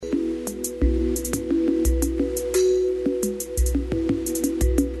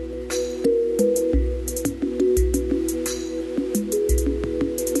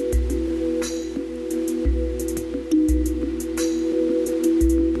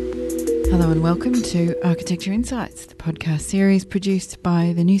Hello and welcome to Architecture Insights, the podcast series produced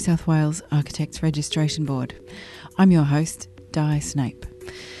by the New South Wales Architects Registration Board. I'm your host, Di Snape.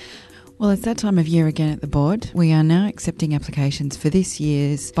 Well, it's that time of year again at the board. We are now accepting applications for this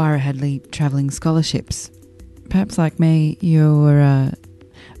year's Byron Hadley Travelling Scholarships. Perhaps like me, you're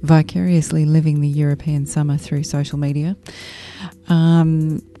vicariously living the European summer through social media.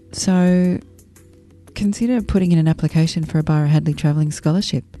 So consider putting in an application for a Byron Hadley Travelling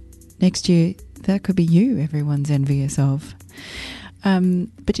Scholarship. Next year, that could be you everyone's envious of.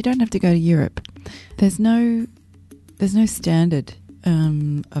 But you don't have to go to Europe. There's no standard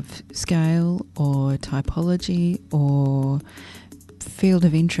of scale or typology or field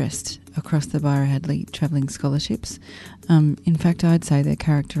of interest across the Byron Hadley Travelling Scholarships. In fact, I'd say they're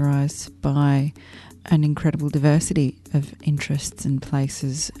characterised by an incredible diversity of interests and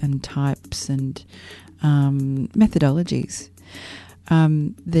places and types and methodologies.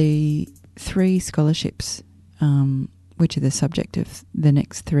 The three scholarships, which are the subject of the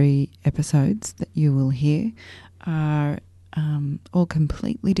next three episodes that you will hear, are all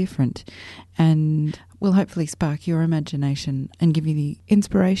completely different and will hopefully spark your imagination and give you the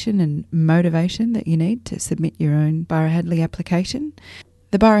inspiration and motivation that you need to submit your own Byron Hadley application.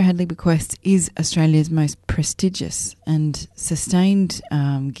 The Byron Hadley Bequest is Australia's most prestigious and sustained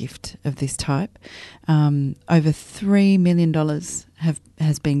gift of this type. Over $3 million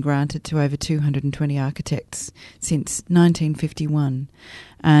has been granted to over 220 architects since 1951.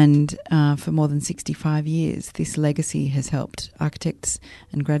 And for more than 65 years, this legacy has helped architects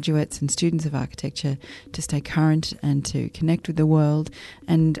and graduates and students of architecture to stay current and to connect with the world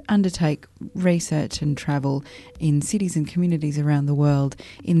and undertake research and travel in cities and communities around the world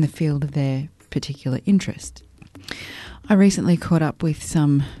in the field of their particular interest. I recently caught up with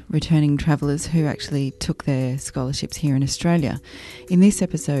some returning travellers who actually took their scholarships here in Australia. In this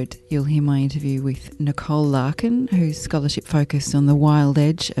episode, you'll hear my interview with Nicole Larkin, whose scholarship focused on the wild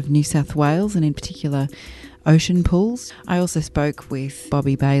edge of New South Wales and in particular ocean pools. I also spoke with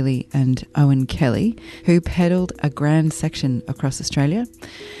Bobby Bailey and Owen Kelly, who pedalled a grand section across Australia.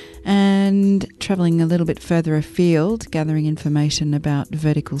 And travelling a little bit further afield, gathering information about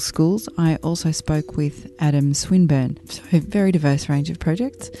vertical schools, I also spoke with Adam Swinburne. So a very diverse range of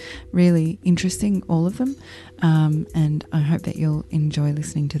projects, really interesting, all of them. And I hope that you'll enjoy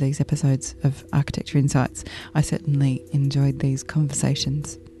listening to these episodes of Architecture Insights. I certainly enjoyed these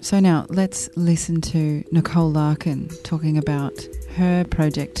conversations. So now let's listen to Nicole Larkin talking about her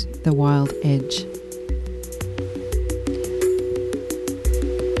project, The Wild Edge.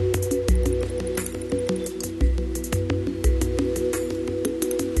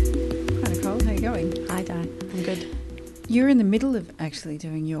 You're in the middle of actually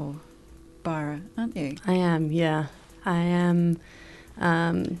doing your Byron, aren't you? I am, yeah. I am.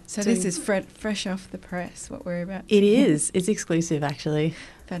 So this is fresh off the press, what we're about to It hear. is. It's exclusive, actually.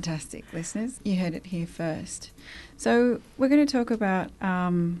 Fantastic, listeners. You heard it here first. So we're going to talk about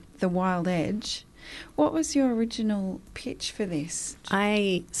The Wild Edge. What was your original pitch for this?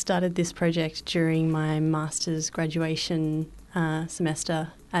 I started this project during my master's graduation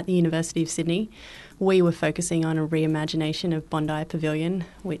semester at the University of Sydney. We were focusing on a reimagination of Bondi Pavilion,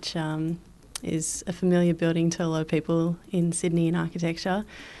 which is a familiar building to a lot of people in Sydney in architecture.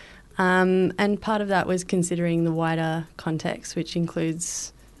 And part of that was considering the wider context, which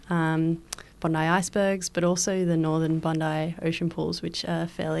includes Bondi icebergs, but also the northern Bondi ocean pools, which are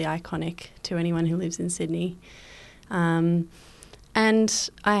fairly iconic to anyone who lives in Sydney. And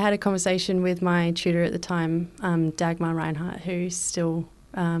I had a conversation with my tutor at the time, Dagmar Reinhardt, who's still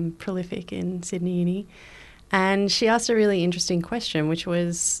prolific in Sydney Uni, and she asked a really interesting question, which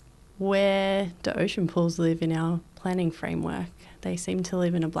was, where do ocean pools live in our planning framework? They seem to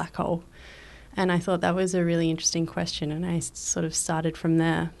live in a black hole. And I thought that was a really interesting question, and I sort of started from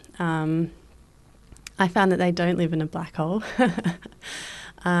there. I found that they don't live in a black hole,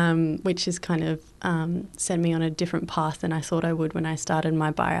 which has kind of sent me on a different path than I thought I would when I started my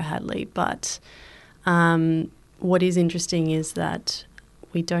Byron Hadley. But what is interesting is that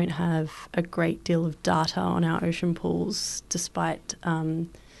we don't have a great deal of data on our ocean pools, despite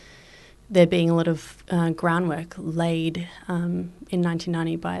there being a lot of groundwork laid in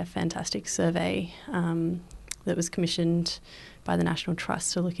 1990 by a fantastic survey that was commissioned by the National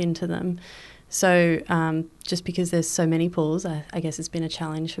Trust to look into them. So just because there's so many pools, I guess it's been a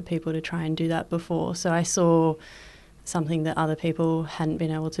challenge for people to try and do that before. So I saw something that other people hadn't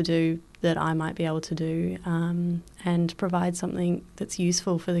been able to do that I might be able to do, and provide something that's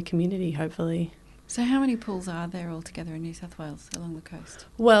useful for the community, hopefully. So how many pools are there altogether in New South Wales along the coast?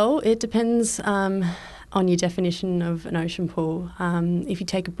 Well, it depends on your definition of an ocean pool. If you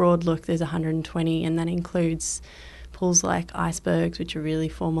take a broad look, there's 120, and that includes pools like icebergs, which are really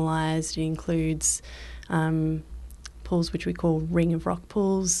formalised. It includes pools which we call ring of rock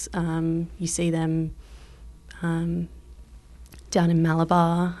pools. You see them down in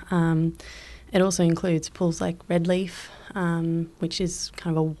Malabar. It also includes pools like Redleaf, which is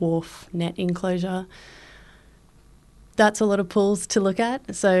kind of a wharf net enclosure. That's a lot of pools to look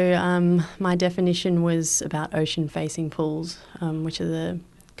at. So my definition was about ocean-facing pools, which are the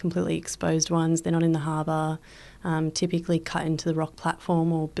completely exposed ones. They're not in the harbour, typically cut into the rock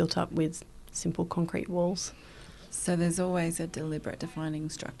platform or built up with simple concrete walls. So there's always a deliberate defining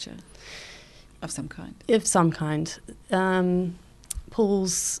structure of some kind? Of some kind.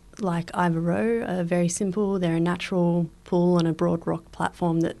 Pools like Iva Row are very simple. They're a natural pool on a broad rock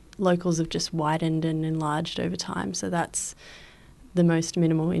platform that locals have just widened and enlarged over time. So that's the most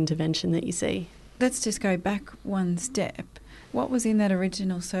minimal intervention that you see. Let's just go back one step. What was in that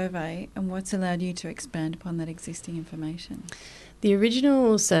original survey and what's allowed you to expand upon that existing information? The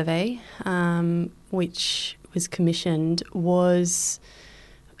original survey, which was commissioned, was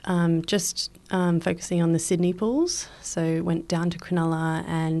just focusing on the Sydney pools. So it went down to Cronulla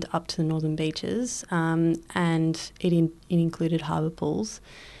and up to the northern beaches, and it included harbour pools.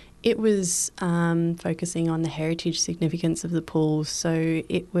 It was focusing on the heritage significance of the pools. So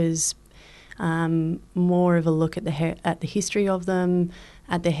it was more of a look at the history of them,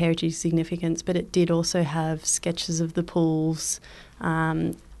 at the heritage significance, but it did also have sketches of the pools,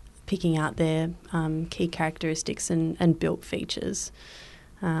 picking out their key characteristics and built features.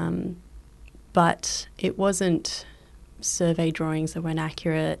 But it wasn't survey drawings that weren't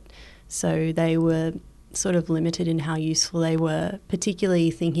accurate, so they were sort of limited in how useful they were,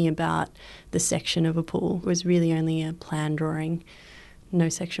 particularly thinking about the section of a pool. It was really only a plan drawing, no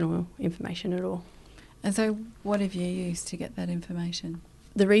sectional information at all. And so what have you used to get that information?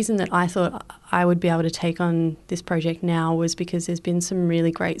 The reason that I thought I would be able to take on this project now was because there's been some really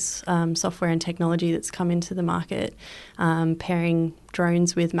great software and technology that's come into the market, pairing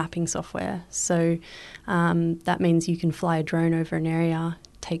drones with mapping software. So that means you can fly a drone over an area,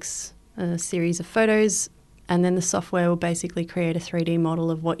 takes a series of photos, and then the software will basically create a 3D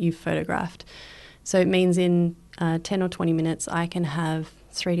model of what you've photographed. So it means in 10 or 20 minutes I can have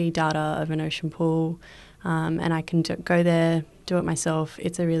 3D data of an ocean pool, and I can go there, do it myself.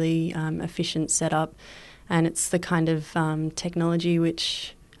 It's a really efficient setup, and it's the kind of technology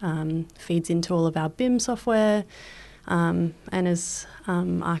which feeds into all of our BIM software, and as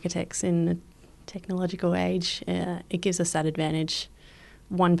architects in a technological age, it gives us that advantage.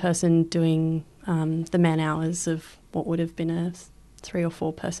 One person doing the man hours of what would have been a 3 or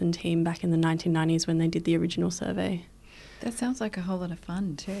 4 person team back in the 1990s when they did the original survey. That sounds like a whole lot of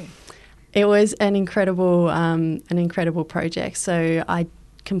fun too. It was an incredible project. So I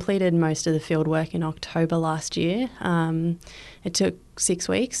completed most of the field work in October last year. It took 6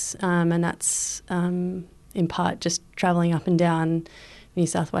 weeks, and that's in part just travelling up and down New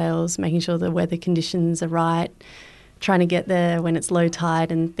South Wales, making sure the weather conditions are right, trying to get there when it's low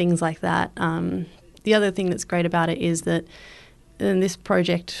tide and things like that. The other thing that's great about it is that this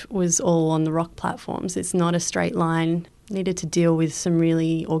project was all on the rock platforms. It's not a straight line. Needed to deal with some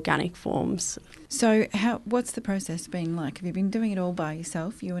really organic forms. So what's the process been like? Have you been doing it all by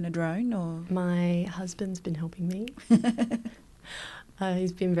yourself, you and a drone, or? My husband's been helping me.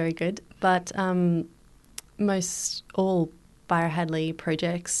 He's been very good. But most all Byron Hadley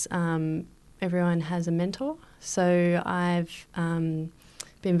projects, everyone has a mentor. So I've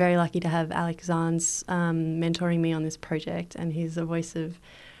been very lucky to have Alex Zahns mentoring me on this project, and he's a voice of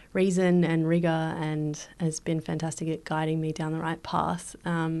reason and rigour and has been fantastic at guiding me down the right path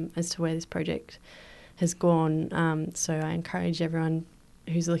as to where this project has gone. So I encourage everyone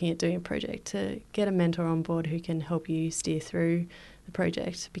who's looking at doing a project to get a mentor on board who can help you steer through the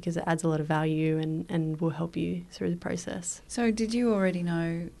project, because it adds a lot of value and will help you through the process. So did you already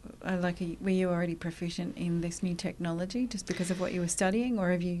know, were you already proficient in this new technology just because of what you were studying, or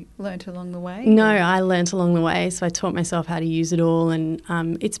have you learnt along the way? No, I learnt along the way. So I taught myself how to use it all, and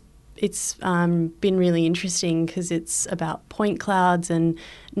it's been really interesting because it's about point clouds, and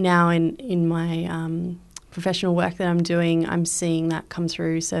now in my professional work that I'm doing, I'm seeing that come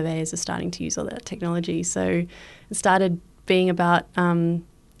through. Surveyors are starting to use all that technology. So it started being about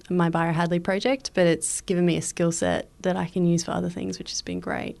my Byron Hadley project, but it's given me a skill set that I can use for other things, which has been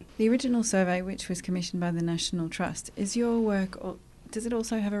great. The original survey, which was commissioned by the National Trust, is your work, or does it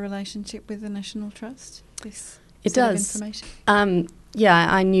also have a relationship with the National Trust? It sort of does. information?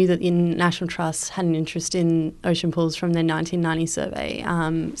 Yeah, I knew that the National Trust had an interest in ocean pools from their 1990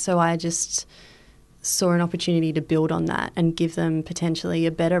 survey. So I just saw an opportunity to build on that and give them potentially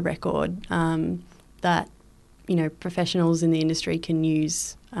a better record that, professionals in the industry can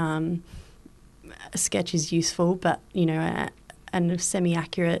use. A sketch is useful, but, a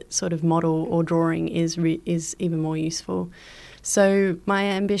semi-accurate sort of model or drawing is even more useful. So my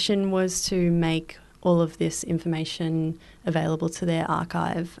ambition was to make all of this information available to their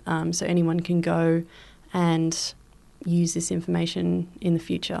archive, so anyone can go and use this information in the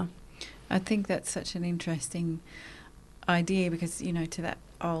future. I think that's such an interesting idea because, to that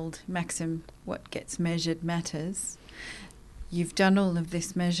old maxim, what gets measured matters. You've done all of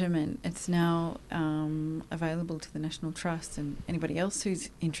this measurement. It's now available to the National Trust and anybody else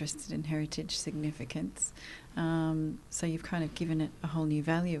who's interested in heritage significance. So you've kind of given it a whole new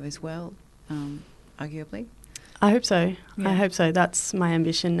value as well, arguably. I hope so. Yeah. I hope so. That's my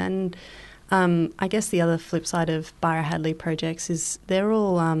ambition. And I guess the other flip side of Byron Hadley projects is they're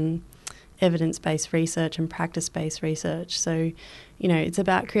all evidence-based research and practice-based research. So, it's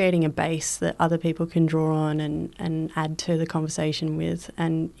about creating a base that other people can draw on and add to the conversation with.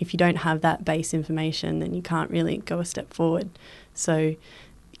 And if you don't have that base information, then you can't really go a step forward. So,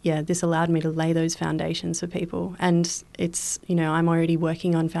 yeah, this allowed me to lay those foundations for people. And it's, I'm already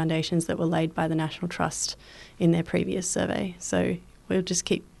working on foundations that were laid by the National Trust in their previous survey. So we'll just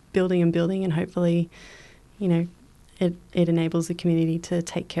keep building and building, and hopefully, it enables the community to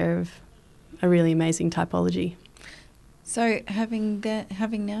take care of a really amazing typology. So having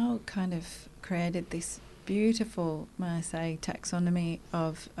now kind of created this beautiful, may I say, taxonomy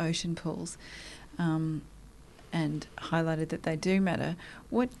of ocean pools, and highlighted that they do matter,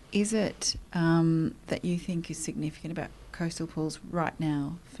 what is it that you think is significant about coastal pools right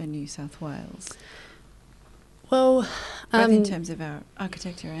now for New South Wales? Well, both in terms of our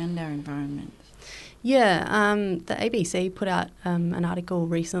architecture and our environment. Yeah, the ABC put out an article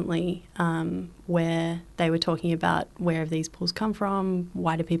recently where they were talking about where have these pools come from,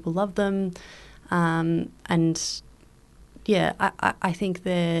 why do people love them, and yeah, I think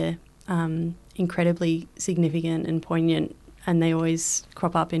they're incredibly significant and poignant, and they always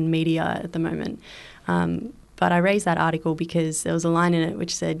crop up in media at the moment. But I raised that article because there was a line in it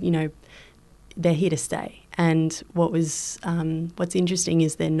which said, they're here to stay. And what's interesting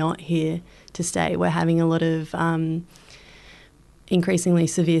is they're not here to stay. We're having a lot of increasingly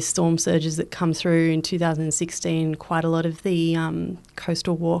severe storm surges that come through. In 2016, quite a lot of the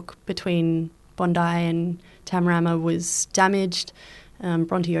coastal walk between Bondi and Tamarama was damaged.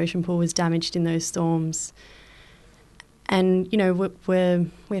 Bronte Ocean Pool was damaged in those storms. And, we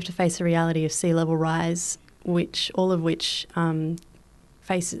have to face the reality of sea level rise, which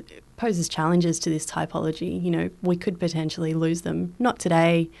poses challenges to this typology. We could potentially lose them, not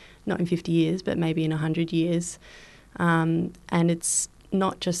today, not in 50 years, but maybe in 100 years. And it's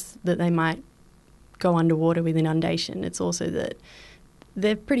not just that they might go underwater with inundation, it's also that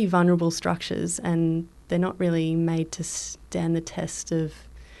they're pretty vulnerable structures and they're not really made to stand the test of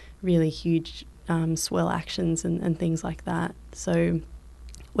really huge swell actions and things like that. So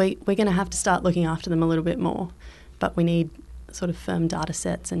we're going to have to start looking after them a little bit more, but we need sort of firm data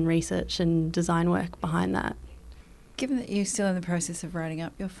sets and research and design work behind that. Given that you're still in the process of writing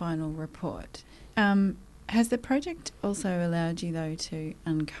up your final report, has the project also allowed you, though, to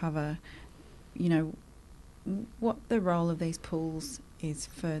uncover, what the role of these pools is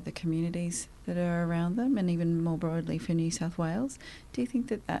for the communities that are around them and even more broadly for New South Wales? Do you think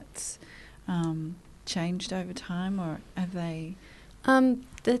that that's changed over time, or have they...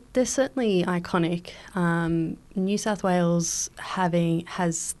 They're certainly iconic. New South Wales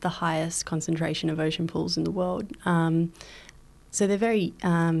has the highest concentration of ocean pools in the world. So they're very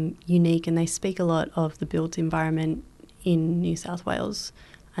unique, and they speak a lot of the built environment in New South Wales,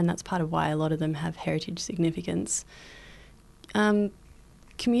 and that's part of why a lot of them have heritage significance.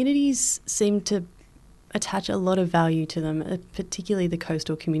 Communities seem to attach a lot of value to them, particularly the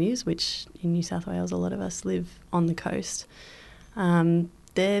coastal communities, which in New South Wales a lot of us live on the coast.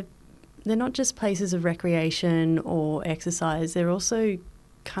 They're not just places of recreation or exercise, they're also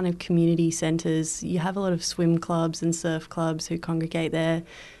kind of community centres. You have a lot of swim clubs and surf clubs who congregate there.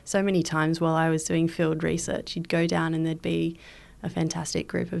 So many times while I was doing field research, you'd go down and there'd be a fantastic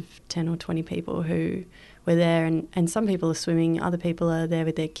group of 10 or 20 people who were there, and some people are swimming, other people are there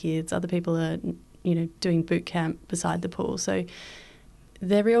with their kids, other people are doing boot camp beside the pool. So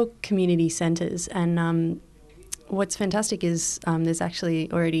they're real community centres, and what's fantastic is there's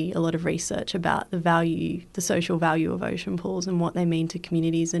actually already a lot of research about the social value of ocean pools and what they mean to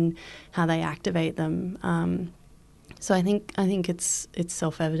communities and how they activate them. So I think it's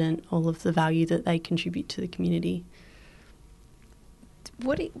self-evident, all of the value that they contribute to the community.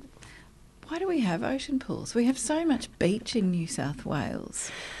 Why do we have ocean pools? We have so much beach in New South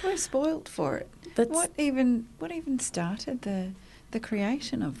Wales. We're spoilt for it. What even started the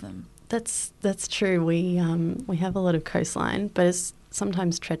creation of them? That's true. We have a lot of coastline, but it's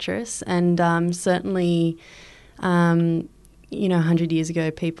sometimes treacherous, and certainly, 100 years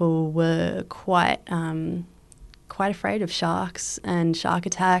ago, people were quite afraid of sharks and shark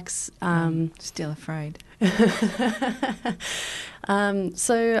attacks. Still afraid.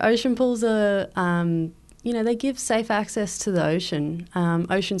 So ocean pools are, they give safe access to the ocean.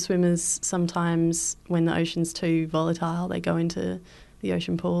 Ocean swimmers sometimes, when the ocean's too volatile, they go into the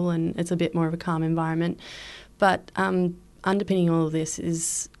ocean pool and it's a bit more of a calm environment. But underpinning all of this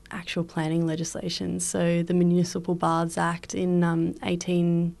is actual planning legislation. So the Municipal Baths Act in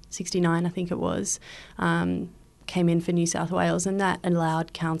 1869, I think it was, came in for New South Wales, and that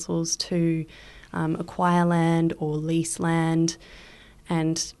allowed councils to acquire land or lease land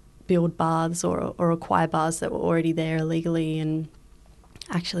and build baths or acquire baths that were already there illegally and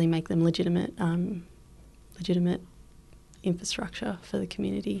actually make them legitimate infrastructure for the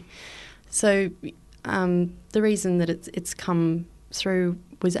community. So the reason that it's come through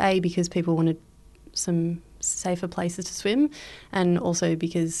was because people wanted some safer places to swim, and also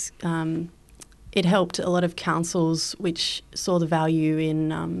because it helped a lot of councils which saw the value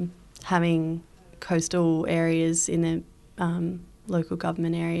in having coastal areas in their local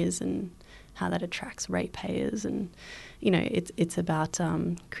government areas and how that attracts ratepayers, and it's about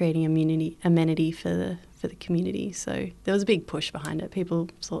creating amenity for the community. So there was a big push behind it. People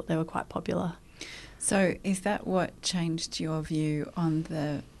thought they were quite popular. So is that what changed your view on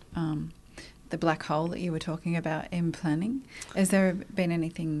the black hole that you were talking about in planning? Has there been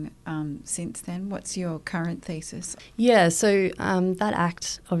anything since then? What's your current thesis? Yeah, so that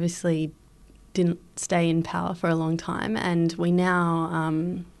act obviously didn't stay in power for a long time, and we're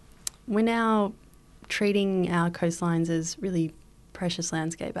now treating our coastlines as really precious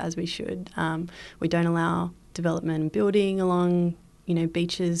landscape, as we should. We don't allow development and building along,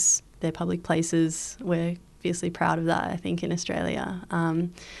 beaches. They're public places. We're fiercely proud of that, I think, in Australia.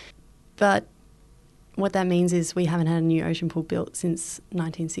 But what that means is we haven't had a new ocean pool built since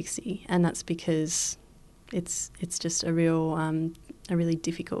 1960, and that's because it's just a really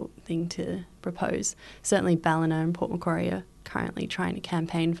difficult thing to propose. Certainly Ballina and Port Macquarie are currently trying to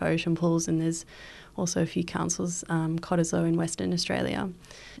campaign for ocean pools, and there's also a few councils, Cottesloe in Western Australia.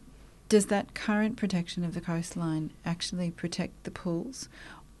 Does that current protection of the coastline actually protect the pools,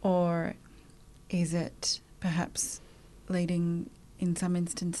 or is it perhaps leading in some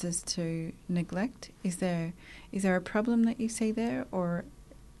instances to neglect? Is there a problem that you see there, or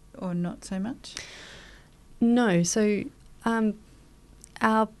not so much? No. So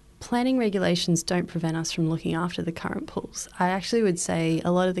our planning regulations don't prevent us from looking after the current pools. I actually would say a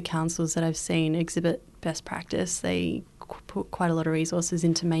lot of the councils that I've seen exhibit best practice. They put quite a lot of resources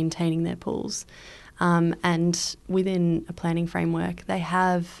into maintaining their pools. And within a planning framework, they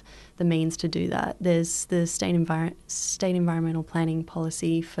have the means to do that. There's the state environmental planning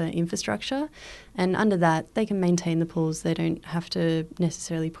policy for infrastructure, and under that, they can maintain the pools. They don't have to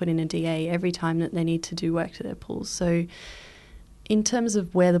necessarily put in a DA every time that they need to do work to their pools. So in terms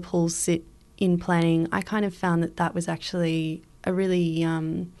of where the pools sit in planning, I kind of found that was actually a really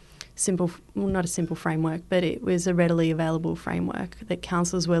not a simple framework, but it was a readily available framework that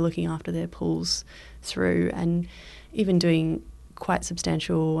councils were looking after their pools through, and even doing quite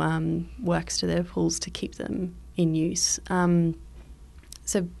substantial works to their pools to keep them in use.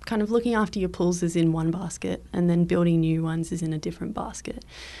 So kind of looking after your pools is in one basket, and then building new ones is in a different basket.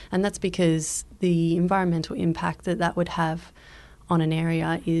 And that's because the environmental impact that would have on an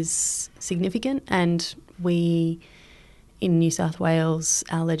area is significant, and we in New South Wales,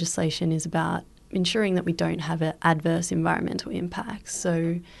 our legislation is about ensuring that we don't have adverse environmental impacts.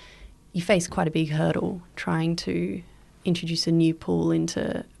 So you face quite a big hurdle trying to introduce a new pool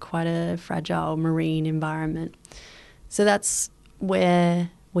into quite a fragile marine environment. So that's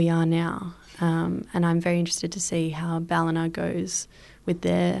where we are now. And I'm very interested to see how Ballina goes with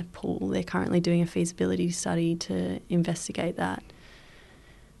their pool. They're currently doing a feasibility study to investigate that.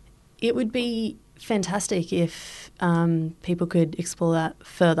 It would be fantastic if people could explore that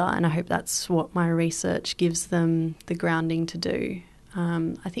further, and I hope that's what my research gives them the grounding to do.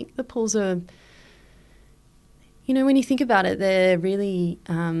 I think the pools are, when you think about it, they're really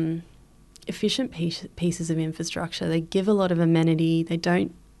efficient pieces of infrastructure. They give a lot of amenity.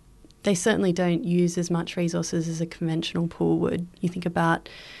 They certainly don't use as much resources as a conventional pool would. You think about,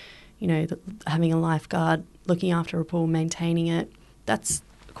 having a lifeguard looking after a pool, maintaining it, that's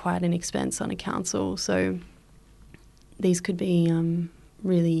quite an expense on a council. So these could be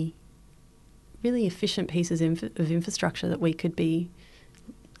really, really efficient pieces of infrastructure that we could be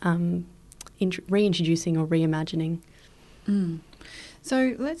reintroducing or reimagining.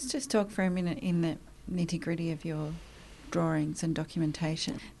 So let's just talk for a minute in the nitty-gritty of your drawings and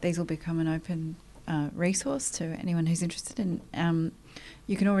documentation. These will become an open resource to anyone who's interested, and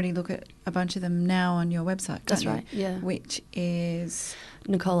you can already look at a bunch of them now on your website. That's right, yeah. Which is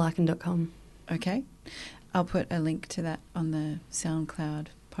NicoleArkin.com. Okay. I'll put a link to that on the SoundCloud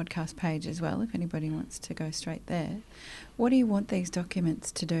podcast page as well if anybody wants to go straight there. What do you want these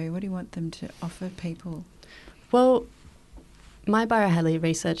documents to do? What do you want them to offer people? Well, my Byron Hadley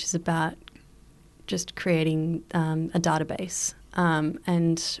research is about just creating a database,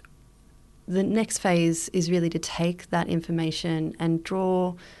 and the next phase is really to take that information and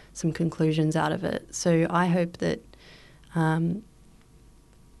draw some conclusions out of it. So I hope that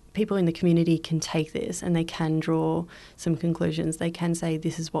people in the community can take this and they can draw some conclusions. They can say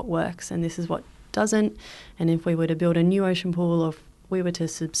this is what works and this is what doesn't, and if we were to build a new ocean pool or if we were to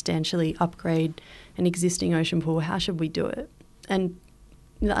substantially upgrade an existing ocean pool, how should we do it? And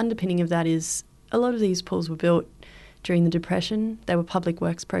the underpinning of that is a lot of these pools were built during the Depression. They were public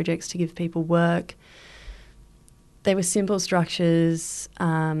works projects to give people work. They were simple structures,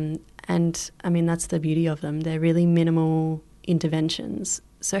 and I mean, that's the beauty of them. They're really minimal interventions.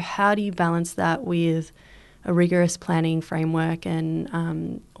 So how do you balance that with a rigorous planning framework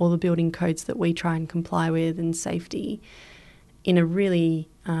and all the building codes that we try and comply with and safety in a really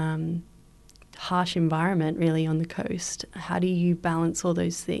harsh environment really on the coast? How do you balance all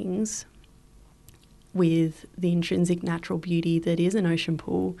those things with the intrinsic natural beauty that is an ocean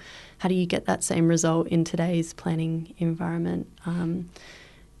pool? How do you get that same result in today's planning environment?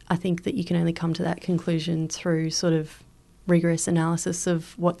 I think that you can only come to that conclusion through sort of rigorous analysis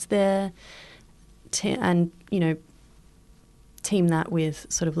of what's there and, you know, team that with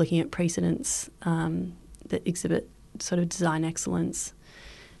sort of looking at precedents that exhibit sort of design excellence.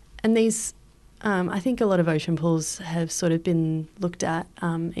 And these, I think a lot of ocean pools have sort of been looked at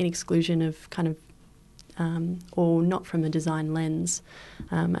in exclusion of kind of or not from a design lens,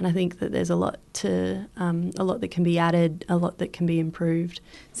 and I think that there's a lot that can be added, a lot that can be improved.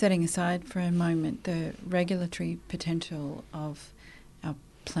 Setting aside for a moment the regulatory potential of our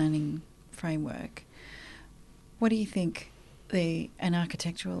planning framework, what do you think an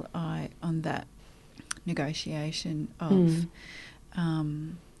architectural eye on that negotiation of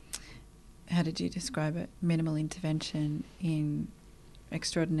how did you describe it? Minimal intervention in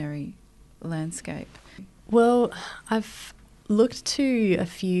extraordinary landscape? Well, I've looked to a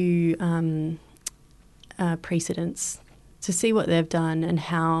few precedents to see what they've done and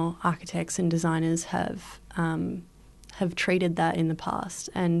how architects and designers have treated that in the past.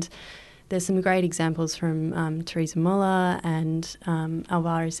 And there's some great examples from Teresa Moller and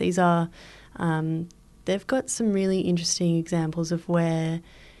Alvaro Cesar. They've got some really interesting examples of where,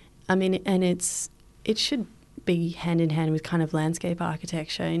 I mean, and it should be hand in hand with kind of landscape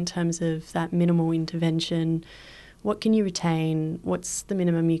architecture in terms of that minimal intervention. What can you retain? What's the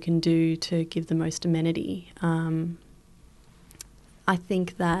minimum you can do to give the most amenity? I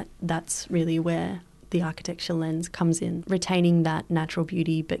think that that's really where the architecture lens comes in, retaining that natural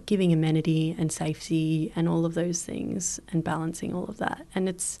beauty but giving amenity and safety and all of those things and balancing all of that. And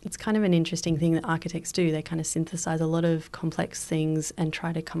it's kind of an interesting thing that architects do. They kind of synthesize a lot of complex things and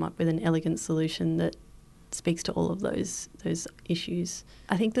try to come up with an elegant solution that speaks to all of those issues.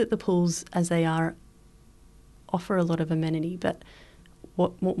 I think that the pools as they are offer a lot of amenity, but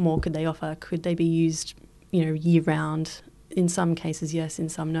what more could they offer? Could they be used, year round? In some cases, yes. In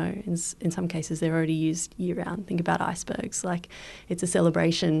some, no. In some cases, they're already used year round. Think about icebergs. Like, it's a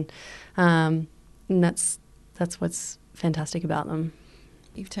celebration, and that's what's fantastic about them.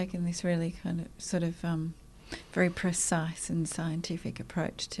 You've taken this really kind of sort of very precise and scientific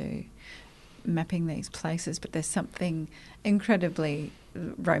approach to mapping these places, but there's something incredibly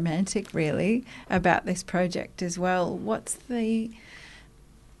romantic, really, about this project as well.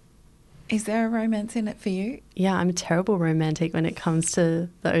 Is there a romance in it for you? Yeah, I'm a terrible romantic when it comes to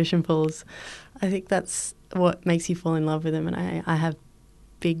the ocean pools. I think that's what makes you fall in love with them, and I have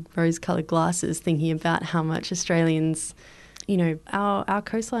big rose-coloured glasses thinking about how much Australians, our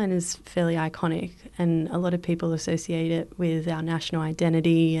coastline is fairly iconic and a lot of people associate it with our national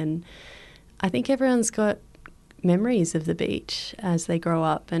identity, and I think everyone's got memories of the beach as they grow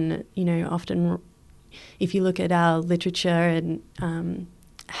up, and, often if you look at our literature and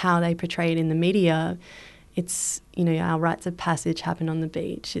how they portray it in the media, it's, our rites of passage happen on the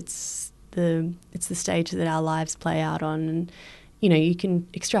beach. It's it's the stage that our lives play out on, and you can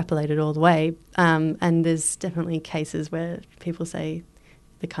extrapolate it all the way. And there's definitely cases where people say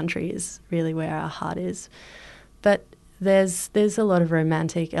the country is really where our heart is, but there's a lot of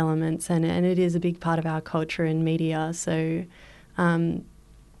romantic elements, and it is a big part of our culture and media. So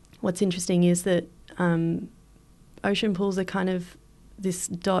what's interesting is that ocean pools are kind of this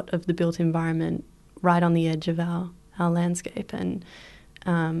dot of the built environment right on the edge of our landscape. And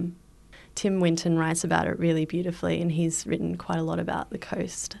Tim Winton writes about it really beautifully, and he's written quite a lot about the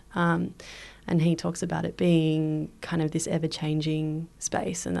coast. And he talks about it being kind of this ever-changing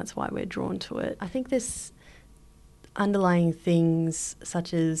space, and that's why we're drawn to it. I think there's underlying things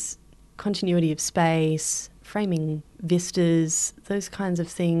such as continuity of space, framing vistas, those kinds of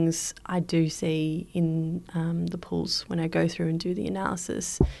things I do see in the pools when I go through and do the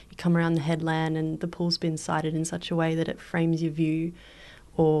analysis. You come around the headland and the pool's been sited in such a way that it frames your view,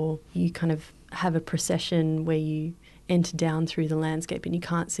 or you kind of have a procession where you enter down through the landscape and you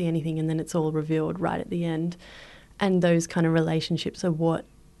can't see anything, and then it's all revealed right at the end. And those kind of relationships are what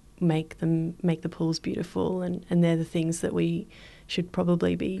make the pools beautiful, and they're the things that we should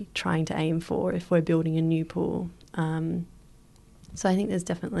probably be trying to aim for if we're building a new pool. So I think there's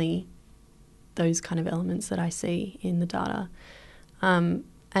definitely those kind of elements that I see in the data.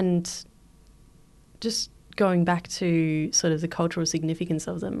 And just going back to sort of the cultural significance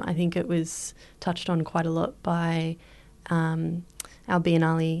of them, I think it was touched on quite a lot by our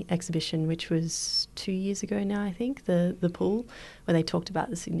Biennale exhibition, which was 2 years ago now, I think, the pool, where they talked about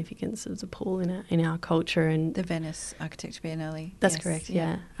the significance of the pool in our culture. And the Venice Architecture Biennale. That's correct,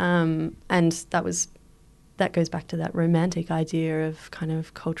 yeah. And that goes back to that romantic idea of kind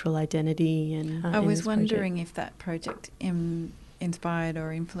of cultural identity. And I was wondering if that project inspired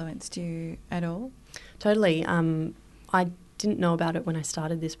or influenced you at all? Totally. I didn't know about it when I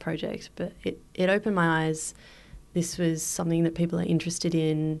started this project, but it opened my eyes. This was something that people are interested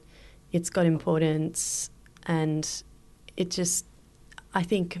in. It's got importance, and it just, I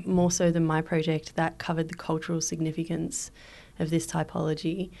think more so than my project, that covered the cultural significance of this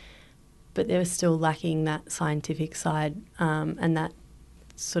typology, but they were still lacking that scientific side and that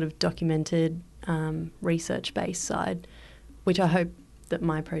sort of documented research-based side, which I hope that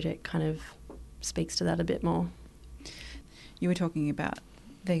my project kind of speaks to that a bit more. You were talking about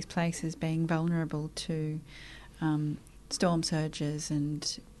these places being vulnerable to storm surges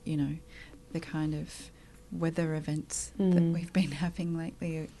and, the kind of weather events that we've been having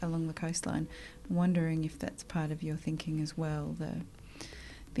lately along the coastline. I'm wondering if that's part of your thinking as well,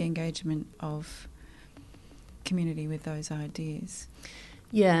 the engagement of community with those ideas.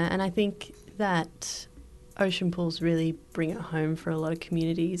 Yeah, and I think that ocean pools really bring it home for a lot of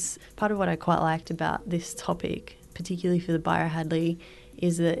communities. Part of what I quite liked about this topic, particularly for the Byron Hadley,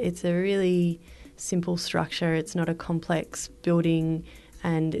 is that it's a really simple structure. It's not a complex building,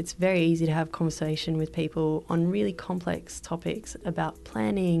 and it's very easy to have conversation with people on really complex topics about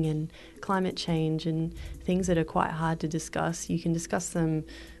planning and climate change and things that are quite hard to discuss. You can discuss them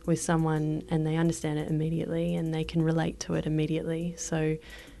with someone and they understand it immediately and they can relate to it immediately. So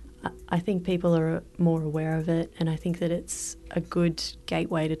I think people are more aware of it, and I think that it's a good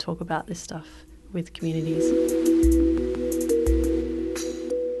gateway to talk about this stuff with communities.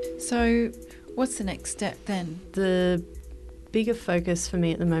 So what's the next step then? The bigger focus for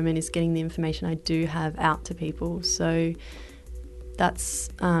me at the moment is getting the information I do have out to people. So that's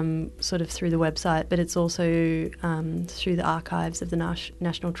sort of through the website, but it's also through the archives of the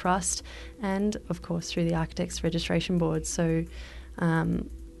National Trust and, of course, through the Architects Registration Board. So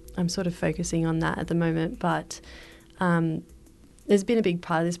I'm sort of focusing on that at the moment, but there's been a big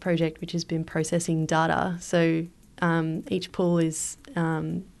part of this project which has been processing data. So each pool is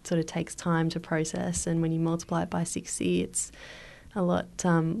sort of takes time to process, and when you multiply it by 60, it's a lot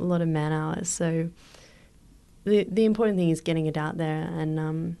of man hours. So the important thing is getting it out there,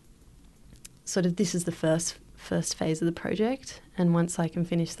 and sort of this is the first phase of the project. And once I can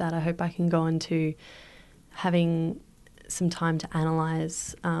finish that, I hope I can go on to having some time to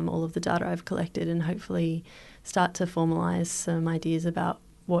analyse all of the data I've collected and hopefully start to formalise some ideas about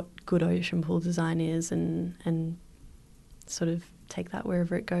what good ocean pool design is and sort of take that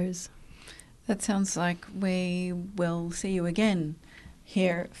wherever it goes. That sounds like we will see you again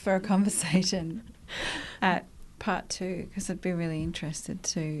here for a conversation at part 2, because I'd be really interested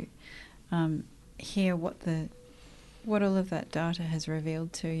to hear what all of that data has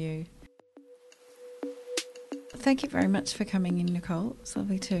revealed to you. Thank you very much for coming in, Nicole. It's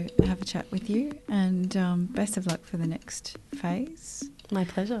lovely to have a chat with you, and best of luck for the next phase. My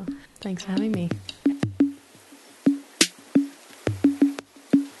pleasure. Thanks for having me.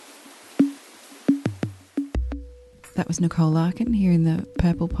 That was Nicole Larkin here in the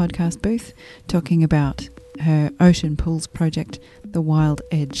Purple Podcast booth talking about her ocean pools project, The Wild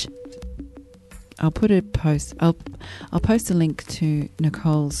Edge. I'll post a link to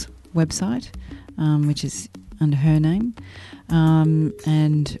Nicole's website, which is under her name,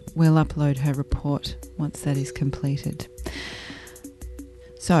 and we'll upload her report once that is completed.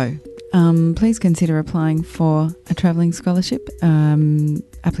 So, please consider applying for a travelling scholarship.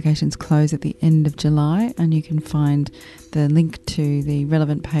 Applications close at the end of July, and you can find the link to the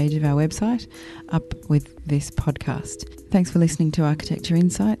relevant page of our website up with this podcast. Thanks for listening to Architecture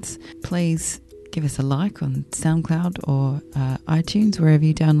Insights. Please give us a like on SoundCloud or iTunes, wherever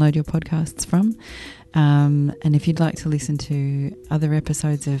you download your podcasts from. And if you'd like to listen to other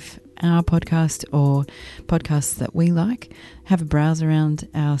episodes of our podcast or podcasts that we like, have a browse around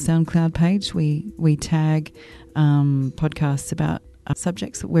our SoundCloud page. We tag podcasts about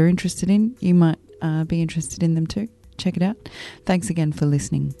subjects that we're interested in. You might be interested in them too. Check it out. Thanks again for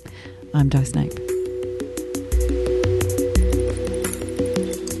listening. I'm Di Snape.